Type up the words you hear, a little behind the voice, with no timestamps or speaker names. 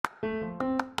Hey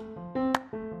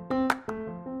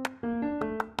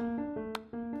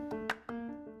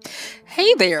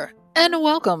there, and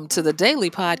welcome to the daily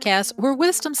podcast where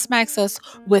wisdom smacks us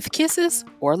with kisses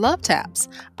or love taps.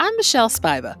 I'm Michelle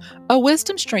Spiva, a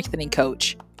wisdom strengthening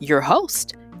coach, your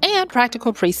host, and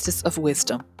practical priestess of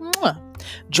wisdom. Mwah.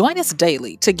 Join us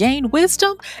daily to gain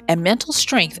wisdom and mental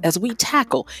strength as we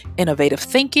tackle innovative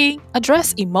thinking,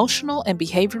 address emotional and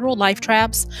behavioral life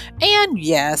traps, and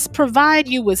yes, provide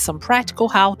you with some practical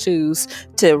how to's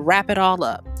to wrap it all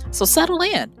up. So settle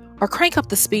in or crank up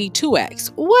the speed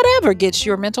 2x, whatever gets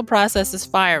your mental processes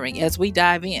firing as we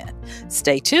dive in.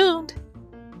 Stay tuned.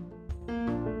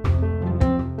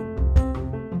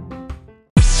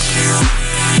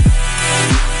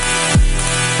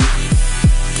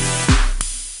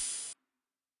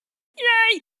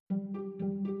 Yay!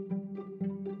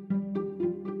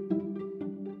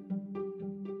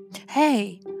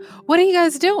 Hey, what are you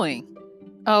guys doing?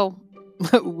 Oh,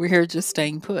 we're just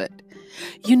staying put.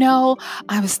 You know,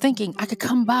 I was thinking I could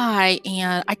come by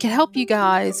and I could help you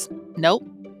guys. Nope,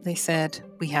 they said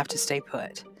we have to stay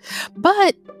put.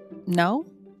 But no,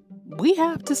 we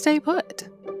have to stay put.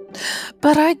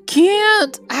 But I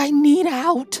can't. I need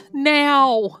out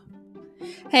now.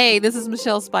 Hey, this is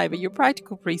Michelle Spiva, your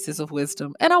practical priestess of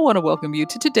wisdom, and I want to welcome you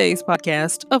to today's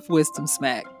podcast of Wisdom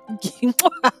Smack.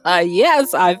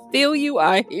 Yes, I feel you,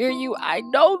 I hear you, I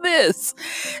know this.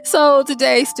 So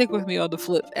today, stick with me on the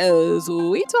flip as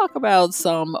we talk about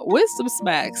some wisdom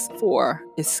smacks for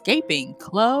escaping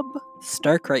club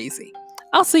stir crazy.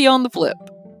 I'll see you on the flip.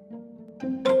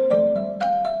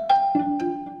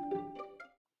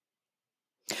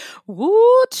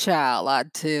 Woo, child, I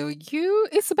tell you,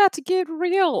 it's about to get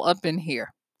real up in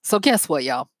here. So guess what,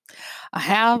 y'all? I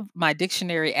have my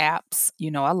dictionary apps.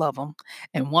 You know, I love them.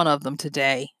 And one of them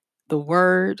today, the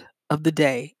word of the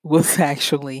day was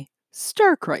actually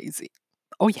stir crazy.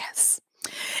 Oh, yes.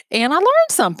 And I learned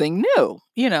something new.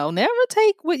 You know, never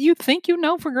take what you think you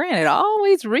know for granted.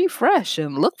 Always refresh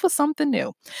and look for something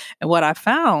new. And what I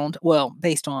found, well,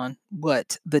 based on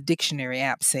what the dictionary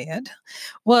app said,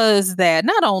 was that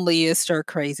not only is stir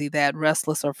crazy that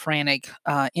restless or frantic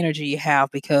energy you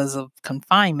have because of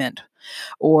confinement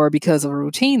or because of a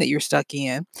routine that you're stuck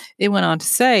in, it went on to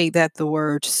say that the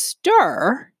word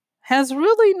stir has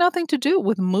really nothing to do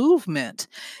with movement.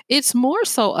 It's more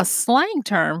so a slang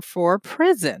term for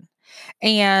prison.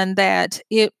 And that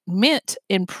it meant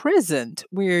imprisoned,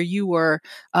 where you were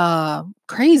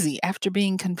crazy after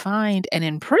being confined and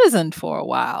imprisoned for a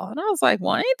while. And I was like,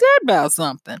 well, ain't that about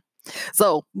something?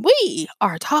 So we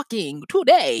are talking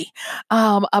today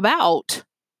about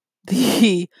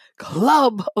the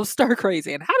club of stir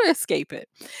crazy and how to escape it.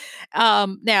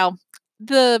 Now,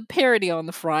 the parody on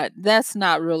the front, that's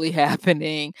not really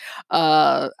happening.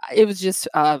 It was just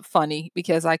funny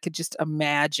because I could just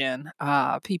imagine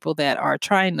people that are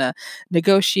trying to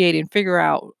negotiate and figure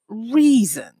out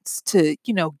reasons to,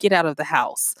 get out of the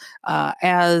house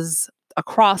as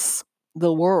across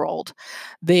the world.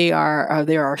 There are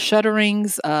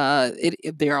shutterings,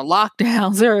 there are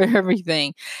lockdowns, there are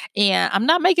everything. And I'm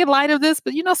not making light of this,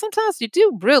 but sometimes you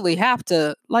do really have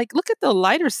to look at the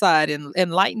lighter side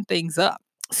and lighten things up.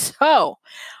 So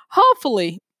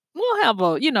hopefully we'll have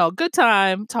a good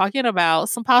time talking about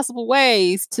some possible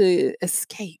ways to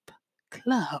escape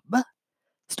club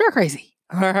stir crazy.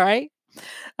 All right.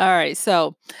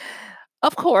 So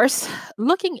of course,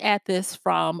 looking at this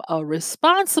from a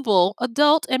responsible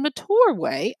adult and mature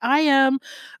way, I am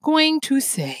going to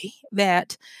say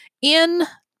that in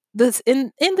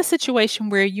in the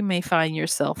situation where you may find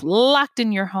yourself locked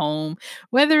in your home,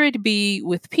 whether it be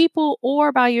with people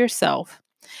or by yourself,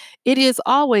 it is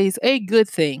always a good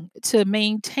thing to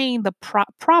maintain the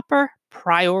proper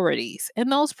priorities.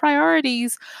 And those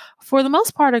priorities, for the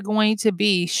most part, are going to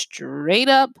be straight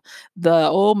up the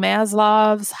old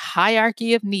Maslow's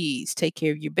hierarchy of needs. Take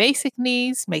care of your basic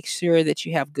needs, make sure that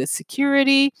you have good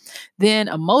security, then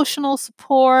emotional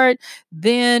support,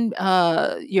 then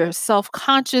your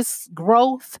self-conscious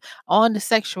growth on the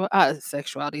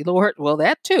sexuality, Lord, well,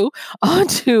 that too,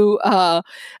 onto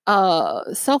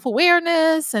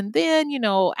self-awareness, and then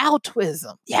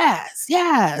altruism.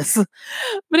 Yes.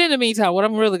 But in the meantime, what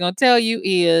I'm really going to tell you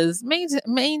is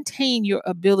maintain your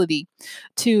ability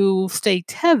to stay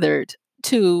tethered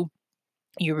to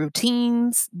your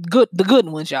routines, the good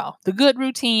ones, y'all, the good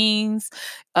routines,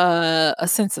 a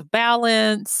sense of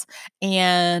balance,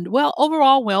 and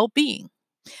overall well-being.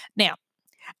 Now,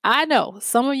 I know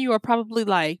some of you are probably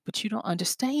like, but you don't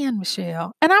understand,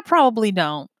 Michelle. And I probably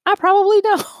don't. I probably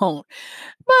don't.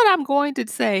 But I'm going to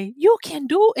say, you can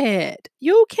do it.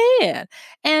 You can.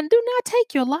 And do not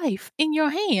take your life in your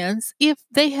hands if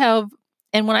they have,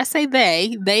 and when I say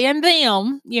they and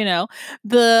them,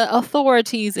 the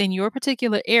authorities in your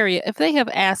particular area, if they have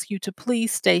asked you to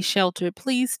please stay sheltered,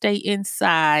 please stay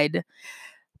inside,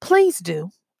 please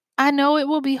do. I know it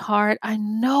will be hard. I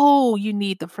know you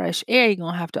need the fresh air. You're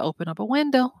going to have to open up a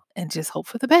window and just hope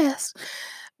for the best.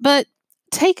 But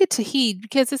take it to heed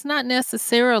because it's not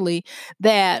necessarily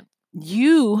that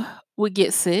you would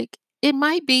get sick. It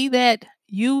might be that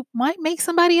you might make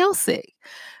somebody else sick.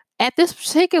 At this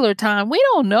particular time, we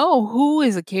don't know who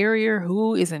is a carrier,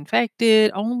 who is infected,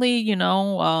 only,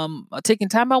 a ticking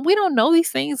time bomb. We don't know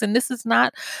these things. And this is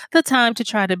not the time to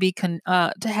try to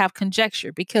to have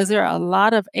conjecture because there are a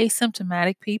lot of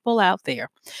asymptomatic people out there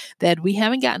that we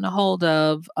haven't gotten a hold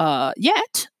of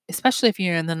yet, especially if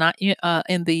you're in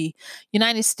in the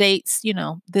United States,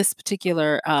 this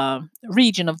particular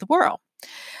region of the world.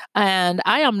 And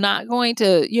I am not going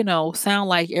to, sound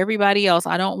like everybody else.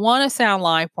 I don't want to sound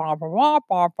like bah, bah, bah,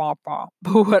 bah, bah, bah.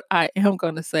 But what I am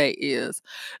going to say is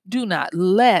do not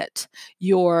let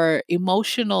your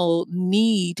emotional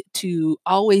need to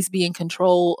always be in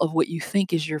control of what you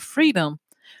think is your freedom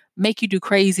make you do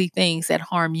crazy things that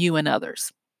harm you and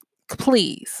others.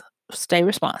 Please stay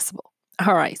responsible.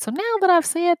 All right. So now that I've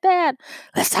said that,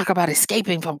 let's talk about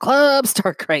escaping from clubs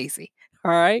or crazy.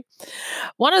 All right.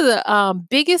 One of the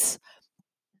biggest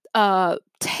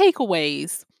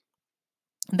takeaways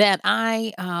that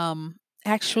I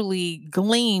actually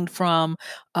gleaned from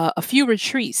a few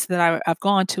retreats that I've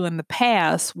gone to in the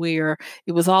past, where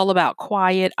it was all about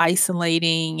quiet,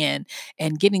 isolating,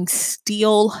 and getting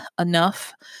still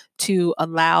enough to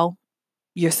allow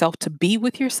yourself to be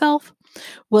with yourself,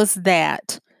 was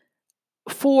that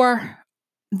for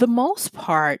the most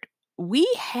part, we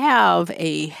have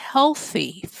a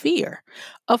healthy fear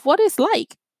of what it's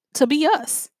like to be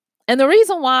us. And the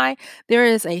reason why there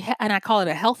is and I call it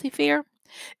a healthy fear,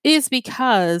 is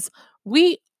because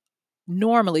we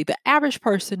normally, the average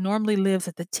person normally lives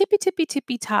at the tippy, tippy,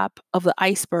 tippy top of the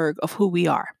iceberg of who we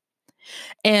are.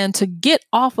 And to get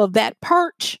off of that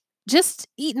perch, just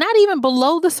eat, not even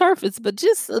below the surface, but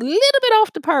just a little bit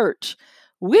off the perch.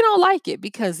 We don't like it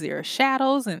because there are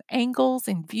shadows and angles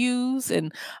and views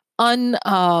and un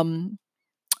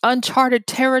uncharted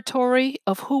territory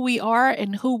of who we are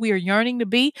and who we are yearning to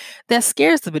be that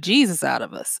scares the bejesus out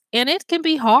of us. And it can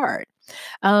be hard.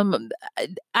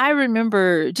 I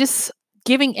remember just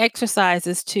giving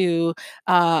exercises to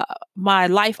my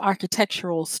life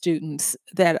architectural students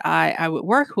that I would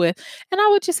work with, and I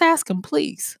would just ask them,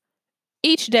 please,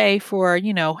 each day for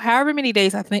however many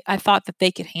days I thought that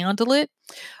they could handle it.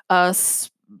 Uh,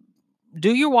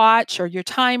 do your watch or your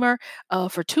timer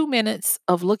for 2 minutes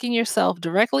of looking yourself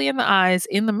directly in the eyes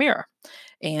in the mirror.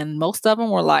 And most of them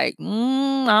were like, I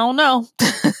don't know.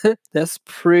 That's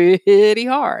pretty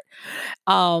hard.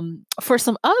 For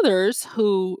some others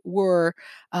who were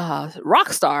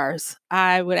rock stars,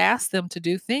 I would ask them to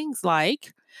do things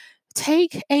like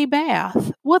take a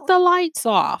bath with the lights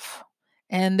off.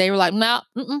 And they were like, no,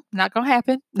 not going to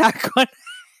happen. Not going to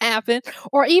happen.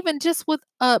 Or even just with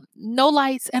no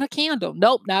lights and a candle.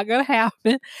 Nope, not going to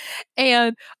happen.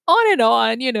 And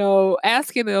on,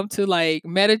 asking them to like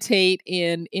meditate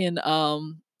in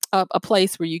a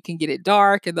place where you can get it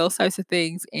dark and those types of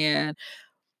things. And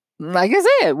like I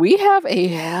said, we have a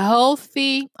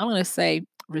healthy, I'm going to say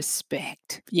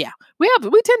respect. Yeah. We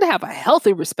tend to have a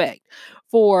healthy respect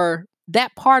for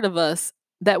that part of us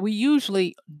that we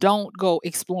usually don't go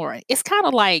exploring. It's kind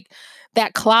of like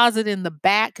that closet in the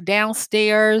back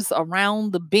downstairs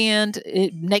around the bend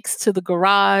next to the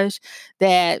garage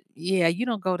that, yeah, you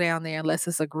don't go down there unless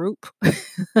it's a group.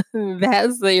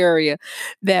 That's the area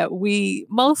that we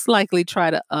most likely try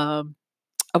to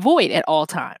avoid at all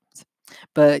times.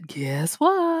 But guess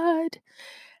what?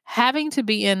 Having to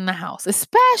be in the house,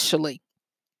 especially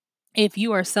if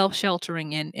you are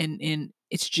self-sheltering and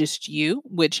it's just you,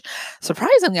 which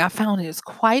surprisingly I found is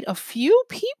quite a few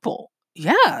people.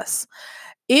 Yes.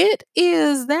 It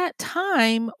is that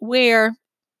time where,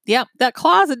 yep, that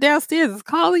closet downstairs is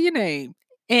calling your name.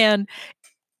 And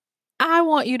I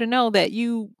want you to know that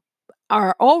you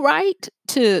are all right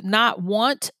to not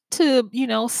want to,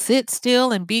 sit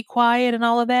still and be quiet and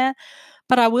all of that.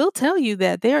 But I will tell you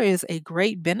that there is a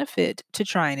great benefit to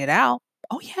trying it out.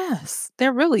 Oh, yes,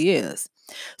 there really is.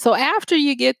 So, after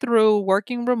you get through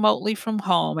working remotely from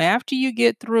home, after you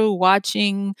get through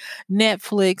watching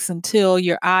Netflix until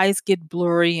your eyes get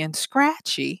blurry and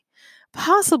scratchy,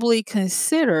 possibly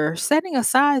consider setting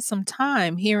aside some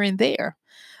time here and there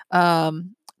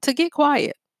to get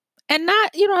quiet And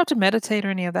not, you don't have to meditate or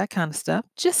any of that kind of stuff.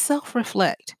 Just self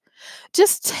reflect.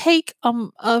 Just take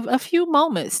a few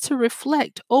moments to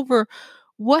reflect over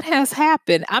what has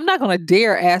happened. I'm not going to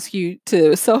dare ask you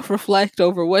to self reflect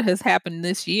over what has happened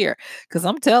this year because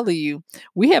I'm telling you,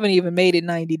 we haven't even made it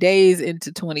 90 days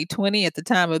into 2020 at the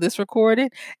time of this recording.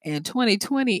 And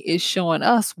 2020 is showing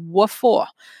us what for.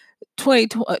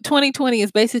 2020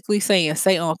 is basically saying,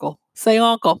 say uncle, say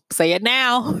it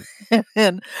now.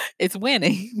 And it's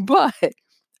winning. But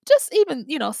just even,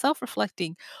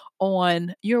 self-reflecting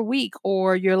on your week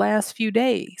or your last few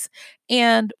days.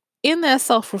 And in that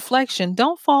self-reflection,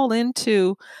 don't fall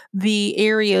into the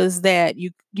areas that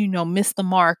you missed the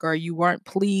mark or you weren't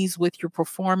pleased with your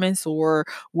performance or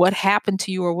what happened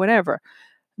to you or whatever.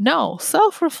 No,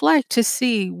 self reflect to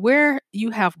see where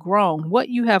you have grown, what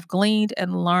you have gleaned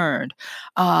and learned,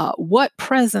 what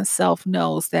present self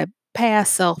knows that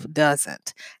past self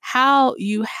doesn't, how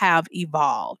you have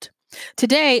evolved.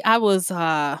 Today, I was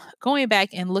going back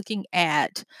and looking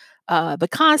at the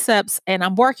concepts, and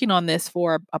I'm working on this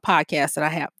for a podcast that I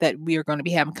have that we are going to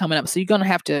be having coming up. So you're going to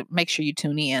have to make sure you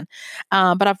tune in.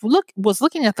 But was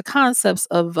looking at the concepts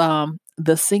of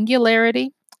the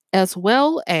singularity as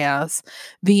well as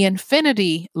the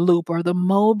infinity loop or the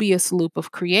Mobius loop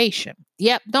of creation.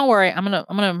 Yep, don't worry. I'm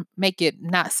gonna make it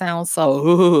not sound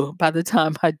so by the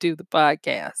time I do the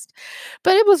podcast.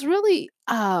 But it was really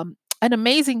an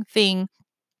amazing thing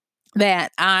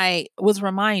that I was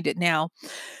reminded. Now,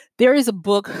 there is a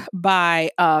book by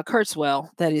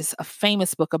Kurzweil that is a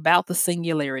famous book about the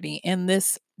singularity, and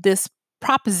this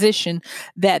proposition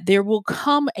that there will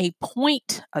come a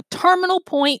point, a terminal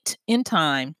point in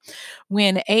time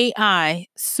when AI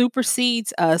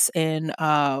supersedes us and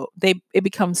it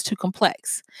becomes too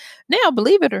complex. Now,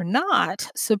 believe it or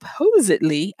not,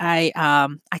 supposedly I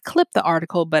clipped the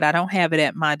article, but I don't have it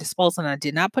at my disposal, and I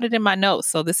did not put it in my notes,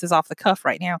 so this is off the cuff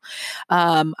right now.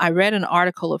 I read an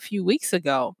article a few weeks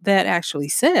ago that actually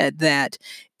said that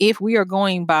if we are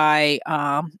going by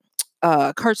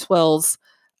Kurzweil's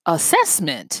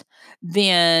assessment,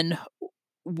 then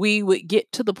we would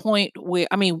get to the point where,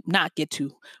 I mean, not get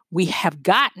to, we have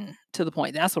gotten to the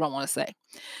point. That's what I want to say.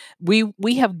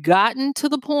 We have gotten to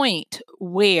the point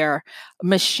where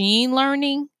machine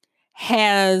learning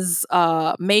has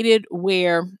made it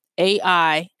where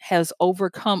AI has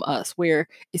overcome us, where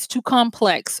it's too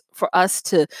complex for us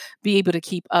to be able to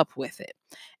keep up with it.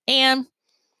 And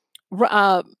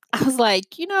I was like,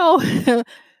 I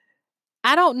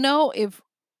don't know if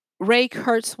Ray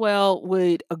Kurzweil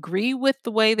would agree with the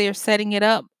way they're setting it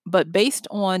up, but based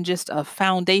on just a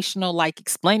foundational, like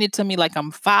explain it to me like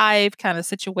I'm five kind of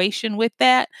situation with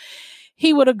that,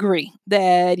 he would agree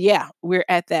that, yeah, we're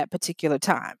at that particular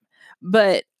time.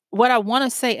 But what I want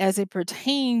to say as it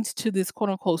pertains to this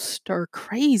quote unquote stir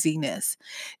craziness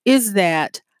is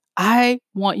that I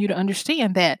want you to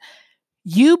understand that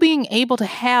you being able to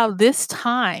have this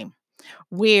time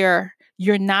where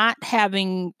you're not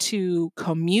having to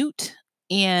commute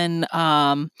in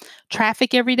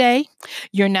traffic every day.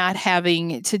 You're not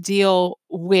having to deal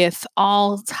with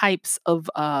all types of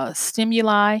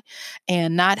stimuli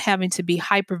and not having to be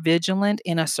hyper vigilant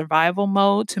in a survival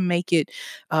mode to make it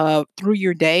through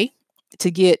your day to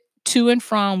get to and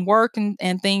from work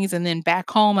and things and then back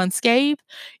home unscathed.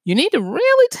 You need to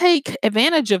really take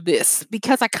advantage of this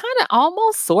because I kind of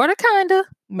almost, sort of, kind of,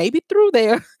 maybe through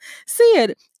there, see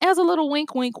it as a little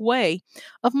wink, wink way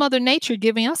of Mother Nature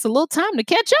giving us a little time to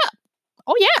catch up.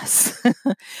 Oh, yes.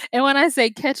 And when I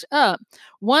say catch up,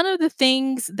 one of the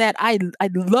things that I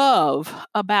love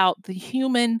about the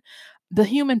human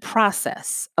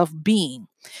process of being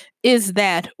is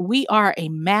that we are a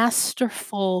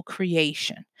masterful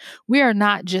creation. We are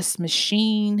not just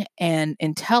machine and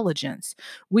intelligence.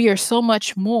 We are so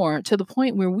much more to the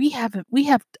point where we have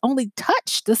only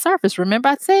touched the surface. Remember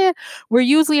I said we're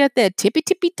usually at that tippy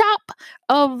top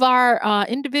of our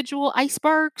individual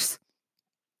icebergs,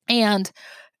 and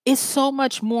it's so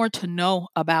much more to know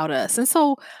about us. And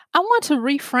so I want to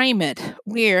reframe it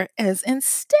whereas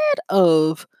instead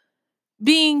of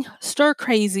being stir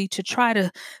crazy to try to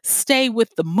stay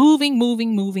with the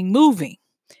moving.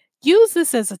 Use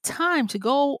this as a time to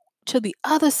go to the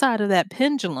other side of that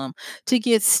pendulum, to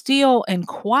get still and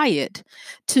quiet,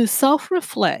 to self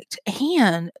reflect,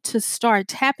 and to start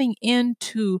tapping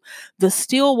into the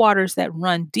still waters that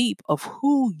run deep of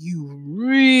who you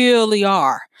really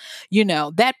are.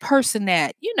 That person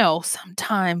that,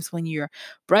 sometimes when you're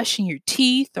brushing your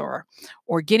teeth or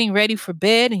getting ready for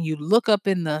bed and you look up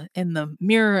in the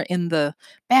mirror in the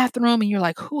bathroom and you're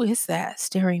like, who is that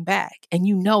staring back? And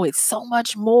it's so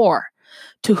much more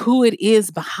to who it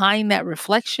is behind that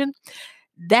reflection.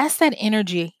 That's that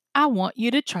energy I want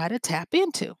you to try to tap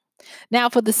into. Now,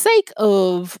 for the sake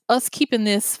of us keeping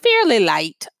this fairly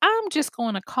light, I'm just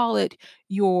going to call it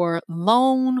your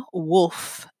lone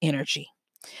wolf energy.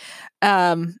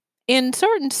 Um, in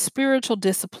certain spiritual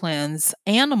disciplines,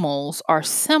 animals are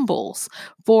symbols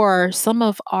for some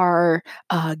of our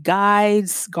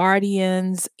guides,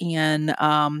 guardians, and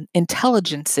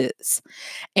intelligences.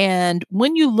 And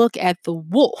when you look at the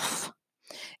wolf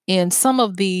in some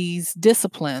of these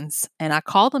disciplines, and I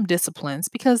call them disciplines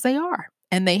because they are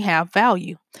and they have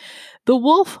value, the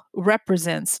wolf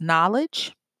represents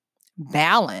knowledge,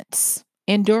 balance,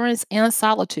 endurance, and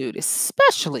solitude,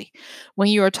 especially when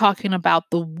you are talking about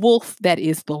the wolf that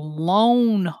is the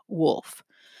lone wolf.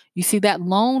 You see, that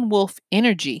lone wolf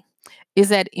energy is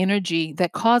that energy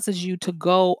that causes you to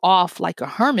go off like a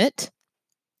hermit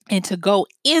and to go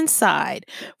inside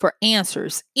for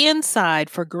answers, inside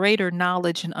for greater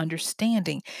knowledge and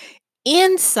understanding,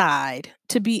 inside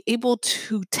to be able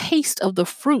to taste of the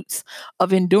fruits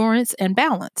of endurance and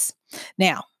balance.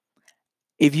 Now,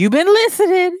 if you've been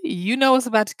listening, you know what's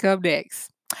about to come next.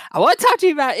 I want to talk to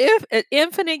you about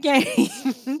infinite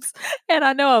games. And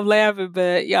I know I'm laughing,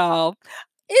 but y'all,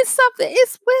 it's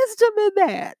wisdom in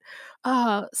that.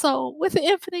 So with the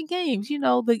infinite games,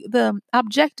 the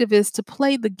objective is to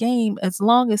play the game as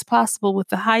long as possible with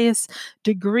the highest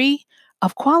degree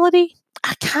of quality.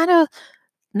 I kind of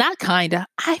not kinda.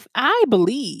 I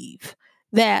believe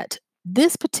that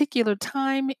this particular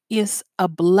time is a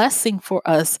blessing for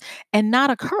us and not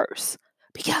a curse.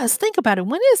 Because think about it,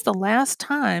 when is the last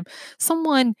time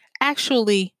someone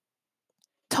actually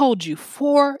told you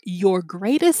for your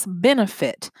greatest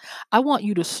benefit, I want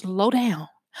you to slow down.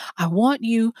 I want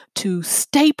you to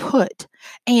stay put.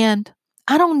 And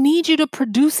I don't need you to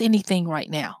produce anything right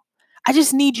now. I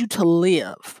just need you to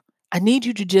live. I need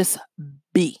you to just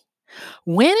be.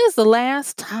 When is the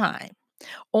last time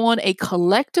on a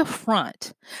collective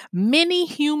front many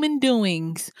human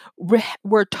doings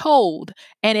were told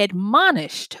and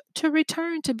admonished to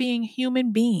return to being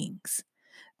human beings?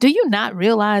 Do you not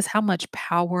realize how much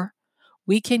power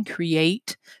we can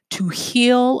create to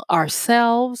heal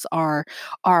ourselves,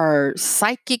 our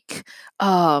psychic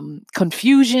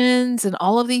confusions, and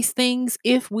all of these things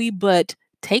if we but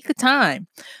take the time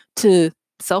to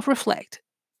self reflect,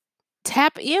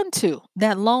 tap into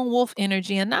that lone wolf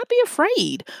energy and not be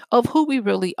afraid of who we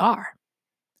really are.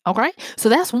 Okay. So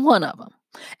that's one of them.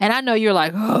 And I know you're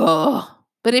like, oh,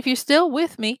 but if you're still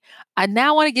with me, I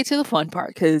now want to get to the fun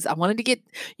part because I wanted to get,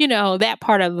 that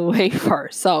part out of the way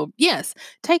first. So, yes,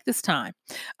 take this time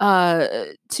uh,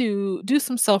 to do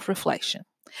some self reflection.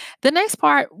 The next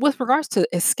part, with regards to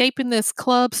escaping this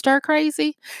club stir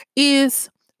crazy, is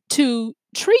to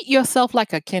treat yourself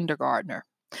like a kindergartner.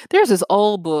 There's this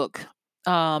old book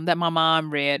that my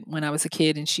mom read when I was a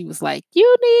kid, and she was like,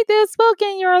 "You need this book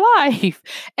in your life."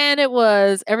 And it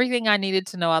was everything I needed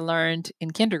to know I learned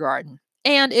in kindergarten.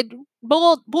 And it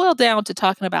boiled down to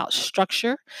talking about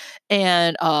structure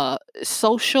and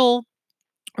social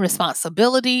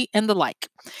responsibility and the like.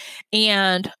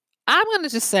 And I'm going to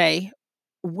just say,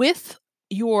 with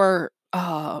your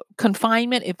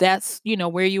confinement, if that's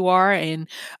where you are, and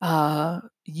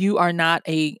you are not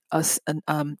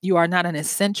you are not an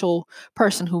essential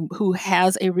person who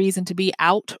has a reason to be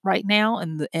out right now,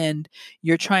 and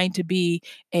you're trying to be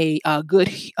a good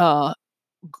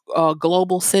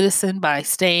global citizen by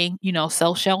staying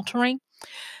self sheltering.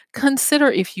 Consider,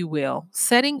 if you will,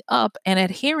 setting up and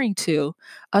adhering to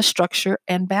a structure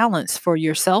and balance for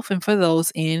yourself and for those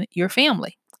in your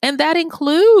family. And that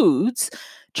includes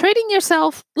treating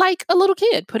yourself like a little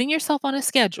kid, putting yourself on a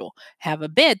schedule, have a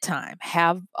bedtime,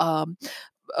 have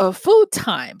food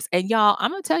times. And y'all,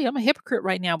 I'm gonna tell you, I'm a hypocrite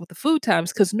right now with the food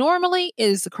times because normally it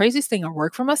is the craziest thing. I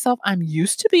work for myself. I'm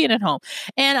used to being at home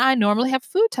and I normally have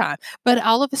food time. But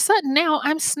all of a sudden now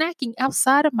I'm snacking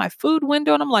outside of my food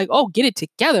window and I'm like, oh, get it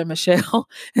together, Michelle.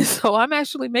 And so I'm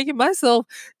actually making myself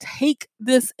take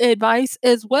this advice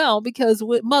as well because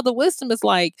with Mother Wisdom is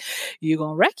like, you're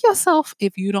gonna wreck yourself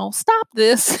if you don't stop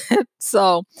this.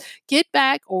 So get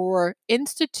back or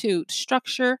institute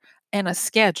structure and a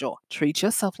schedule. Treat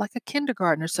yourself like a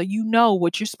kindergartner so you know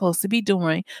what you're supposed to be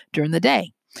doing during the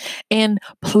day. And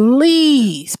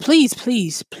please, please,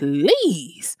 please,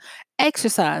 please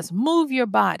exercise, move your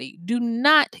body. Do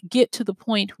not get to the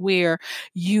point where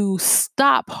you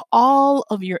stop all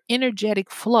of your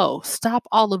energetic flow, stop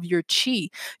all of your chi,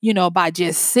 by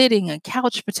just sitting and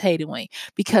couch potatoing,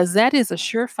 because that is a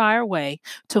surefire way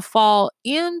to fall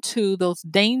into those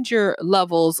danger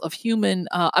levels of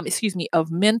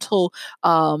of mental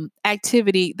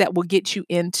activity that will get you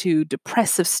into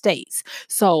depressive states.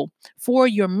 So, for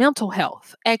your mental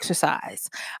health, exercise.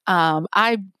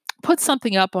 I put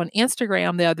something up on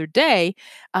Instagram the other day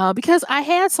because I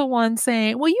had someone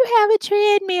saying, "Well, you have a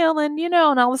treadmill and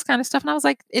and all this kind of stuff." And I was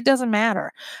like, "It doesn't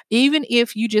matter. Even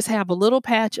if you just have a little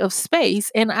patch of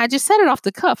space," and I just said it off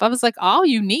the cuff. I was like, "All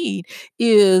you need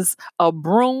is a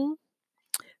broom,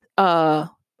 uh,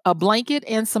 a blanket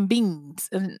and some beans."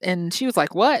 And she was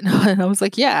like, "What?" And I was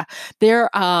like, "Yeah, there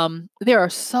are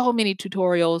so many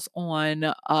tutorials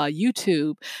on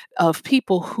YouTube of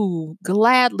people who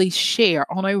gladly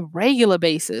share on a regular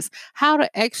basis how to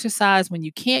exercise when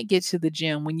you can't get to the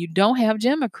gym, when you don't have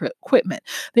gym equipment."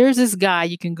 There's this guy,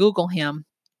 you can Google him.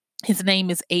 His name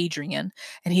is Adrian,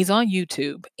 and he's on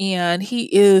YouTube, and he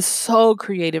is so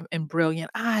creative and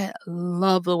brilliant. I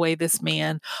love the way this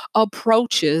man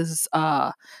approaches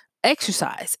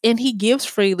exercise, and he gives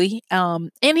freely. And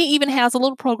he even has a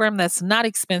little program that's not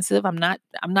expensive. I'm not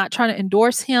trying to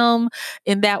endorse him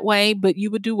in that way, but you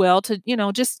would do well to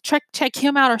just check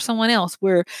him out or someone else,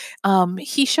 where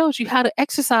he shows you how to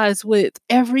exercise with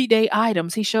everyday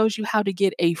items. He shows you how to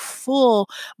get a full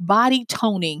body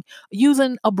toning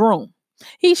using a broom.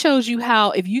 He shows you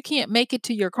how, if you can't make it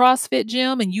to your CrossFit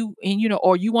gym,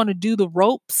 or you want to do the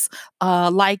ropes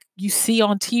like you see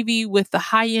on TV with the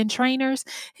high-end trainers,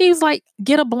 he's like,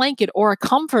 get a blanket or a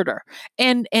comforter,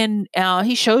 and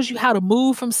he shows you how to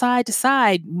move from side to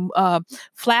side,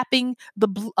 flapping the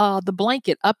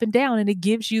blanket up and down, and it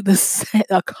gives you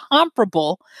a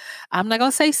comparable. I'm not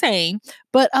gonna say same,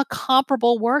 but a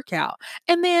comparable workout.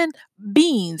 And then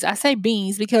beans. I say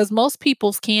beans because most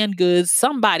people's canned goods,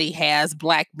 somebody has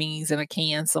black beans in a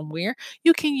can somewhere.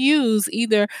 You can use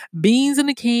either beans in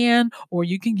a can, or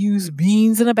you can use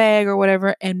beans in a bag or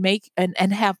whatever, and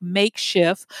and have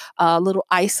makeshift little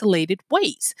isolated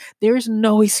weights. There is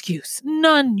no excuse.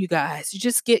 None, you guys. You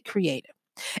just get creative.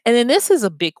 And then this is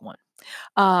a big one.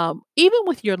 Even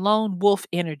with your lone wolf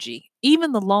energy,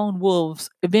 even the lone wolves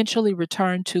eventually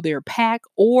return to their pack,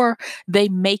 or they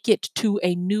make it to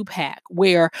a new pack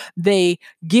where they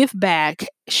give back,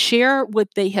 share what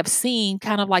they have seen,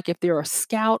 kind of like if they're a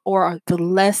scout, or the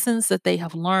lessons that they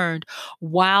have learned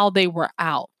while they were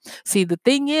out. See, the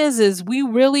thing is we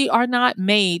really are not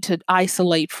made to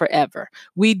isolate forever.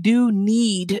 We do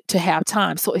need to have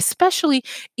time. So, especially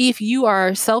if you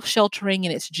are self sheltering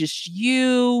and it's just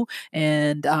you,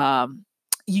 and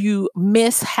you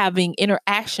miss having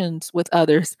interactions with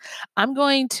others.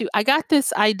 I got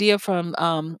this idea from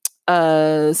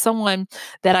someone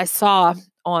that I saw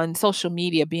on social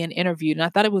media being interviewed, and I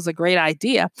thought it was a great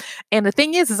idea. And the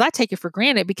thing is I take it for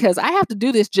granted because I have to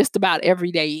do this just about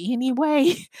every day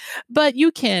anyway. But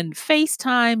you can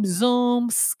FaceTime,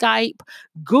 Zoom, Skype,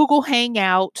 Google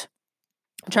Hangout.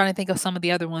 I'm trying to think of some of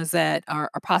the other ones that are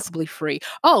possibly free.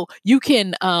 Oh, you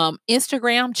can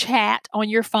Instagram chat on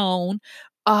your phone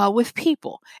with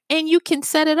people. And you can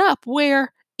set it up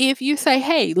where, if you say,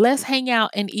 "Hey, let's hang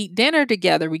out and eat dinner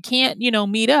together. We can't,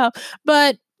 meet up,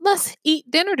 but let's eat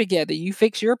dinner together." You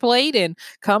fix your plate and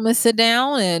come and sit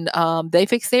down, and they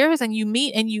fix theirs, and you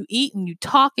meet and you eat and you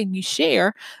talk and you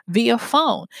share via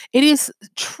phone. It is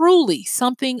truly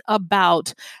something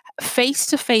about face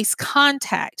to face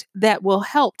contact that will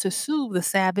help to soothe the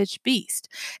savage beast.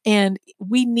 And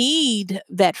we need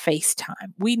that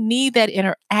FaceTime. We need that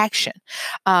interaction.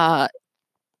 Uh,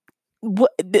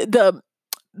 the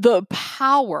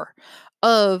power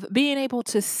of being able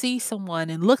to see someone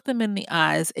and look them in the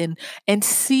eyes, and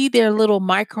see their little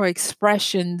micro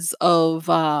expressions of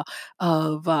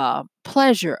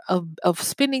pleasure of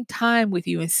spending time with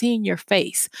you and seeing your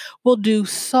face will do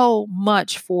so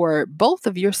much for both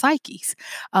of your psyches.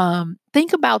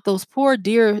 Think about those poor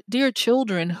dear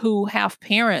children who have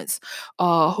parents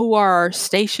who are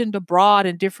stationed abroad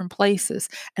in different places,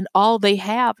 and all they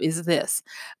have is this.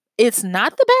 It's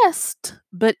not the best,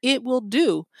 but it will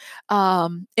do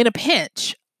in a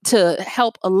pinch to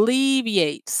help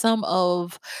alleviate some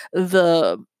of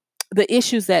the the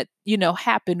issues that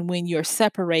happen when you're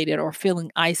separated or feeling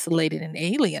isolated and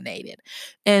alienated.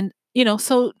 And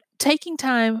so taking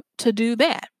time to do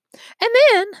that. And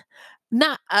then,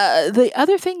 not the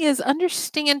other thing is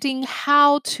understanding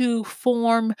how to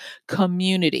form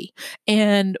community.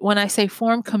 And when I say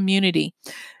form community,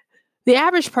 the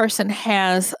average person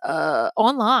has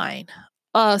online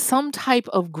some type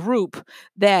of group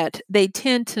that they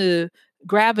tend to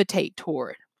gravitate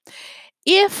toward.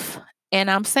 If, and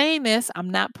I'm saying this, I'm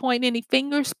not pointing any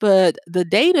fingers, but the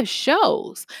data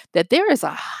shows that there is a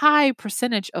high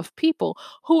percentage of people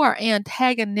who are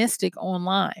antagonistic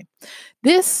online.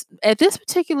 This at this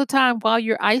particular time while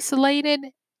you're isolated,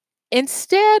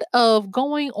 instead of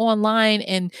going online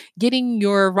and getting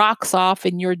your rocks off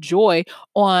and your joy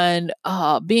on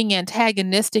being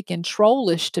antagonistic and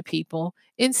trollish to people,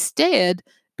 instead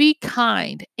be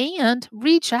kind and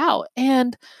reach out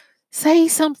and say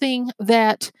something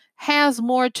that has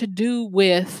more to do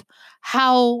with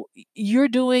how you're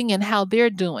doing and how they're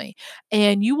doing.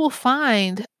 And you will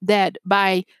find that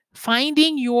by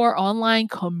finding your online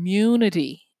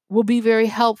community will be very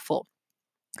helpful.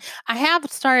 I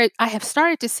have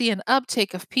started to see an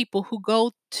uptick of people who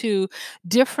go to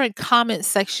different comment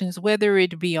sections, whether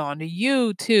it be on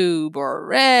YouTube or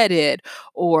Reddit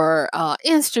or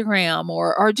Instagram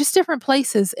or just different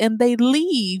places, and they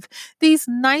leave these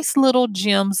nice little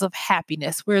gems of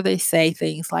happiness where they say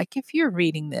things like, if you're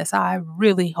reading this, I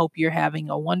really hope you're having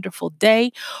a wonderful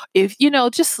day. If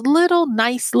just little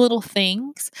nice little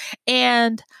things.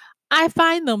 And I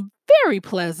find them very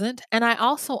pleasant. And I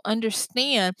also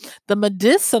understand the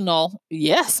medicinal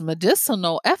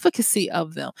efficacy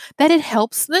of them, that it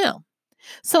helps them.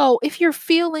 So if you're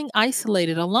feeling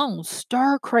isolated, alone,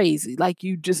 stir crazy, like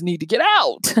you just need to get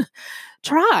out,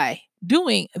 try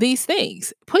doing these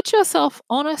things. Put yourself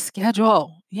on a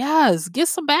schedule. Yes, get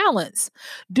some balance.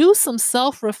 Do some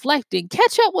self reflecting.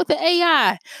 Catch up with the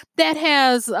AI that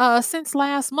has, since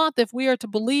last month, if we are to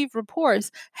believe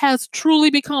reports, has truly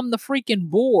become the freaking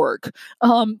Borg.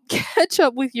 Catch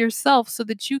up with yourself so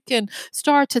that you can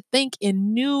start to think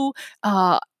in new,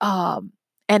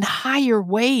 and higher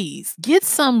ways. Get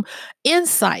some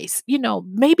insights.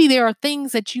 Maybe there are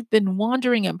things that you've been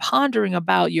wondering and pondering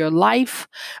about your life,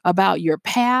 about your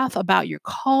path, about your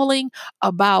calling,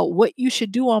 about what you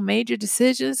should do on major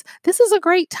decisions. This is a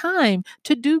great time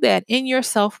to do that in your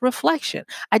self reflection.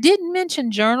 I didn't mention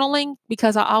journaling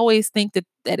because I always think that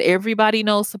everybody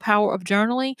knows the power of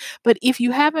journaling. But if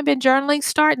you haven't been journaling,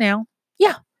 start now.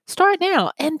 Yeah, start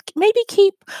now and maybe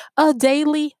keep a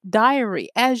daily diary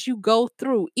as you go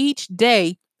through each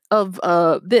day of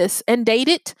this, and date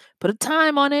it, put a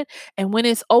time on it. And when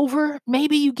it's over,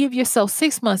 maybe you give yourself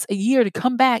 6 months, a year to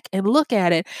come back and look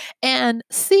at it and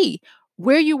see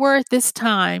where you were at this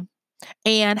time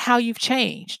and how you've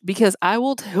changed. Because I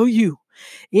will tell you,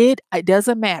 it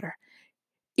doesn't matter.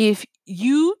 If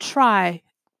you try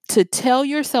to tell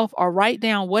yourself or write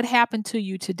down what happened to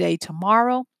you today,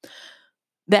 tomorrow,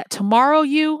 that tomorrow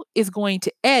you is going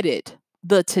to edit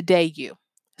the today you.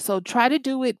 So try to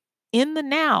do it in the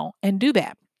now and do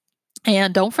that.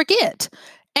 And don't forget,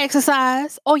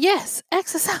 exercise. Oh, yes,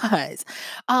 exercise.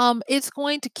 It's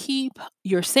going to keep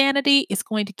your sanity. It's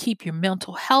going to keep your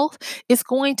mental health. It's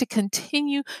going to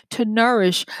continue to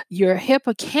nourish your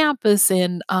hippocampus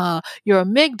and your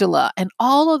amygdala and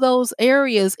all of those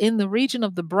areas in the region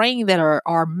of the brain that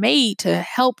are made to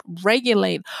help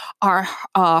regulate our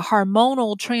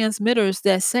hormonal transmitters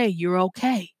that say you're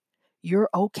okay. You're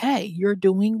okay. You're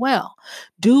doing well.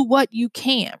 Do what you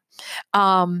can.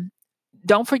 Um,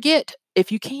 don't forget,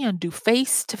 if you can, do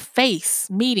face to face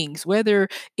meetings, whether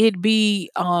it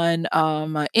be on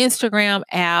an Instagram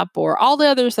app or all the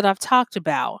others that I've talked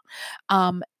about,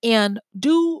 and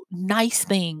do nice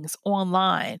things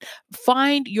online.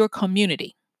 Find your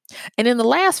community. And in the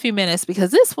last few minutes,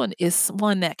 because this one is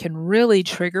one that can really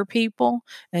trigger people,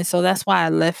 and so that's why I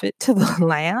left it to the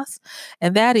last,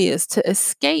 and that is to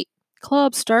escape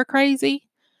Club Stir Crazy.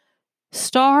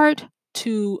 Start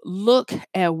to look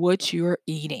at what you're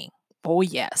eating. Oh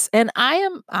yes. And I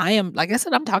am like I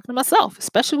said, I'm talking to myself,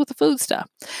 especially with the food stuff.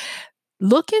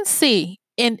 Look and see.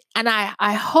 And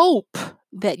I hope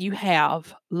that you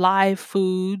have live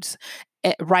foods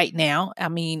right now. I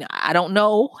mean, I don't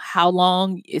know how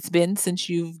long it's been since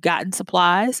you've gotten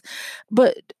supplies,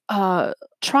 but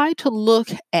try to look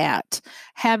at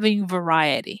having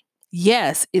variety.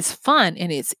 Yes, it's fun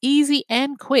and it's easy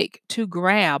and quick to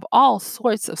grab all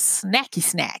sorts of snacky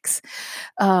snacks.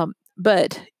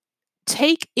 But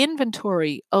take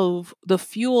inventory of the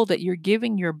fuel that you're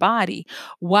giving your body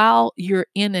while you're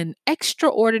in an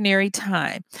extraordinary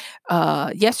time.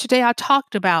 Yesterday, I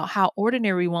talked about how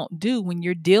ordinary won't do when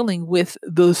you're dealing with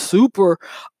the super.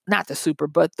 Not the super,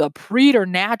 but the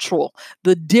preternatural,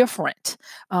 the different.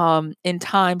 In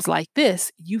times like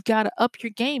this, you've got to up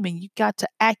your game and you've got to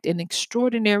act in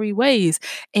extraordinary ways.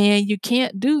 And you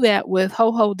can't do that with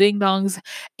ho ho ding dongs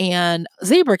and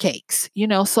zebra cakes,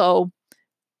 so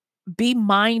be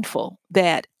mindful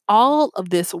that all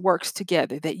of this works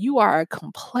together, that you are a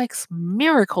complex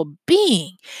miracle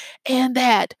being, and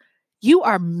that you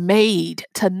are made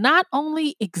to not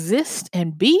only exist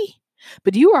and be,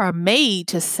 but you are made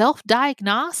to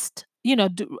self-diagnose,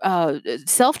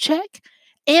 self-check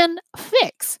and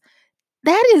fix.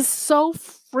 That is so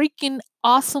freaking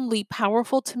awesomely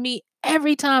powerful to me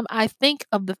every time I think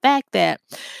of the fact that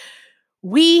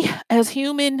we as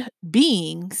human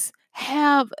beings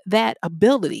have that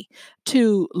ability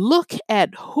to look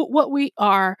at what we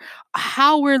are,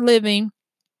 how we're living,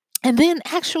 and then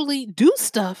actually do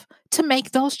stuff to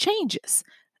make those changes.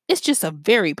 It's just a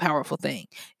very powerful thing.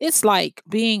 It's like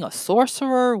being a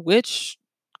sorcerer,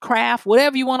 witchcraft,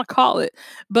 whatever you want to call it,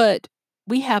 but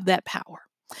we have that power.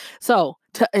 So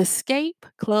to escape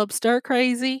Club Stir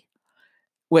Crazy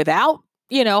without,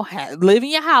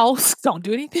 leaving your house, don't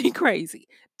do anything crazy.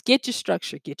 Get your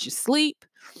structure, get your sleep,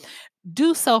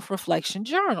 do self-reflection,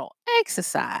 journal,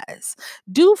 exercise,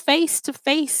 do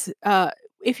face-to-face,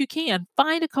 if you can,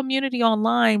 find a community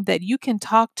online that you can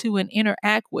talk to and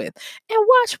interact with, and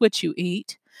watch what you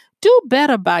eat. Do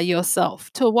better by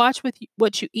yourself to watch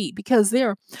what you eat, because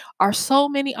there are so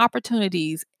many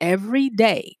opportunities every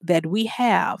day that we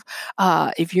have.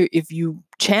 If you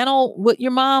channel what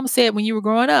your mom said when you were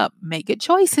growing up, make good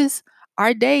choices.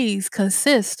 Our days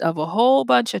consist of a whole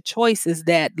bunch of choices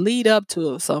that lead up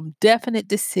to some definite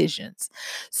decisions.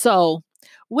 So,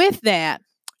 with that,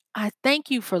 I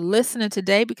thank you for listening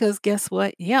today, because guess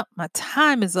what? Yep, my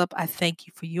time is up. I thank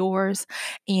you for yours.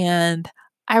 And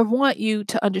I want you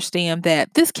to understand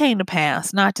that this came to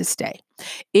pass, not to stay.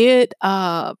 It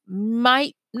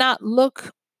might not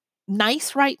look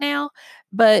nice right now,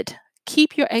 but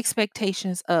keep your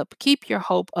expectations up, keep your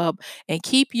hope up, and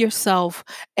keep yourself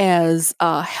as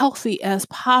healthy as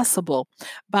possible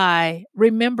by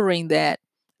remembering that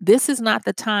this is not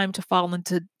the time to fall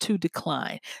into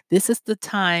decline. This is the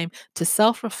time to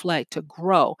self-reflect, to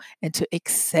grow, and to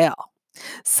excel.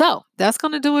 So that's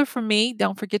going to do it for me.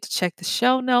 Don't forget to check the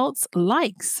show notes,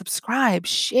 like, subscribe,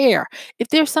 share. If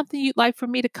there's something you'd like for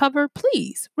me to cover,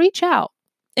 please reach out.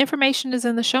 Information is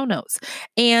in the show notes.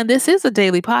 And this is a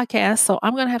daily podcast, so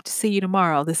I'm going to have to see you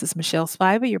tomorrow. This is Michelle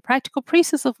Spiva, your practical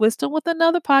priestess of wisdom, with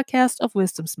another podcast of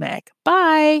Wisdom Smack.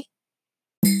 Bye.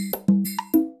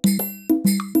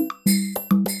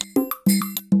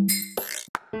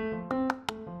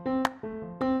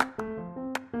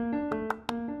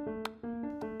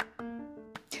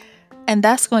 And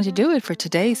that's going to do it for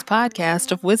today's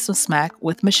podcast of Wisdom Smack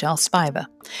with Michelle Spiva.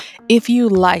 If you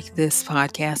like this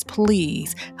podcast,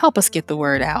 please help us get the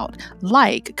word out.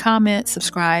 Like, comment,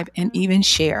 subscribe, and even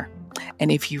share. And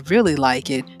if you really like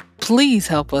it, please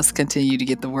help us continue to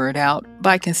get the word out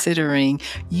by considering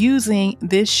using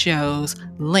this show's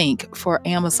link for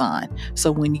Amazon.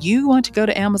 So when you want to go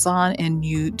to Amazon and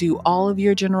you do all of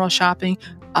your general shopping,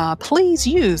 please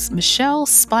use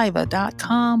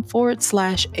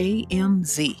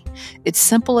michellespiva.com/AMZ. It's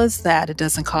simple as that. It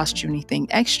doesn't cost you anything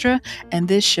extra, and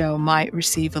this show might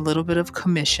receive a little bit of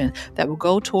commission that will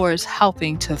go towards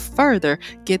helping to further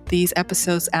get these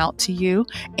episodes out to you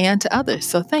and to others.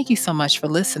 So thank you so much for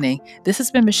listening. This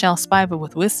has been Michelle Spiva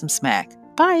with Wisdom Smack.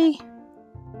 Bye.